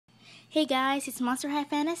Hey guys, it's Monster High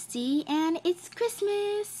Fantasy and it's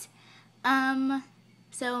Christmas.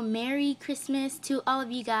 So Merry Christmas to all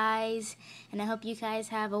of you guys, and I hope you guys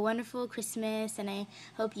have a wonderful Christmas, and I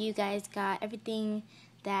hope you guys got everything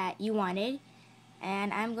that you wanted.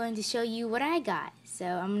 And I'm going to show you what I got. So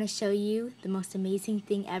I'm going to show you the most amazing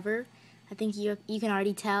thing ever. I think you can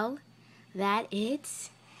already tell that it's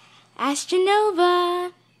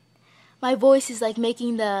Astronova. My voice is like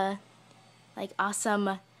making the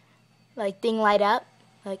awesome thing light up,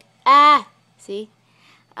 see,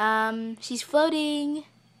 she's floating.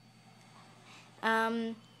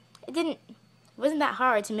 It wasn't that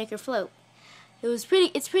hard to make her float. It's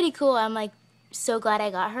pretty cool. I'm like so glad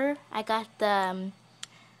I got her. I got the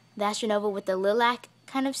Astronova with the lilac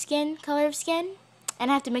kind of color of skin,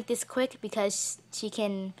 and I have to make this quick because she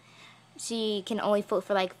can only float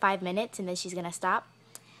for like 5 minutes and then she's gonna stop.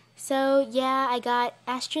 So yeah, I got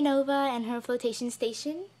Astronova and her flotation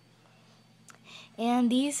station.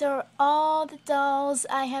 And these are all the dolls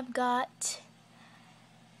I have got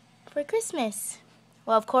for Christmas.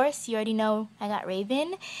 Well, of course, you already know I got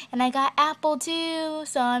Raven, and I got Apple too.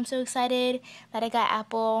 So I'm so excited that I got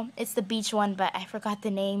Apple. It's the beach one, but I forgot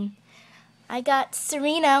the name. I got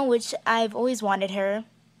Serena, which I've always wanted her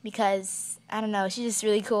because, I don't know, she's just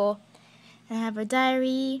really cool. And I have her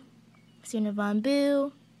diary, Serena Von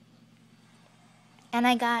Boo. And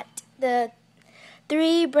I got the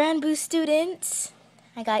 3 brand boo students.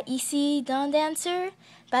 I got EC Dawn Dancer,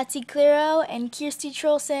 Batsy Claro, and Kirsty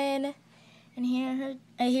Trolson. And here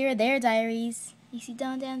are their diaries. EC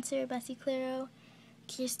Dawn Dancer, Batsy Claro,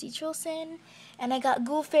 Kirsty Trolson. And I got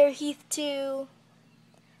Gulfair Heath too.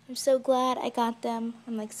 I'm so glad I got them.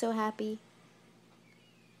 I'm like so happy.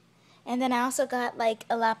 And then I also got like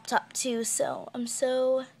a laptop too, so I'm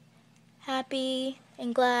so happy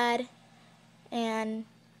and glad and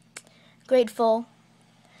grateful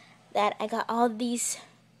that I got all these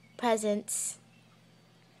presents.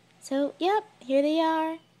 So, yep, here they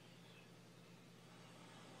are.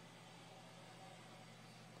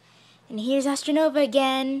 And here's Astronova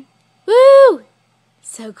again. Woo!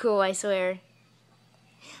 So cool, I swear.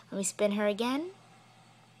 Let me spin her again.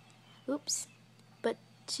 Oops. But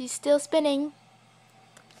she's still spinning.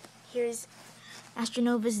 Here's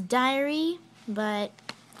Astronova's diary, but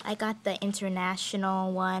I got the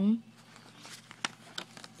international one.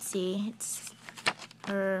 See, it's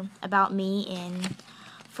her about me in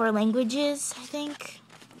 4 languages, I think.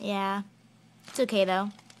 Yeah, it's okay though.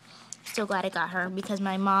 Still glad I got her because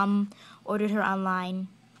my mom ordered her online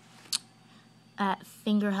at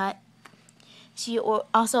Finger Hut. She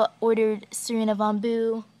also ordered Serena Von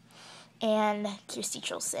Boo and Kirsty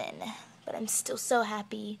Trolson, but I'm still so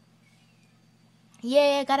happy.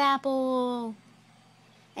 Yay, I got Apple!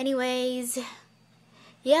 Anyways,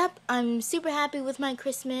 yep, I'm super happy with my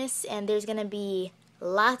Christmas, and there's gonna be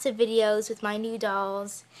lots of videos with my new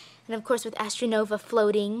dolls, and of course with Astronova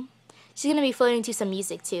floating. She's gonna be floating to some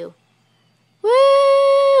music too.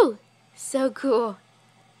 Woo! So cool.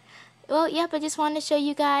 Well, yep, I just wanted to show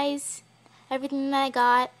you guys everything that I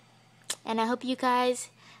got, and I hope you guys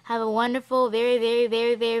have a wonderful, very, very,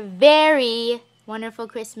 very, very, very wonderful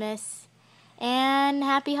Christmas, and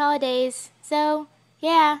happy holidays. So,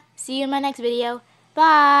 yeah, see you in my next video.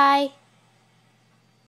 Bye!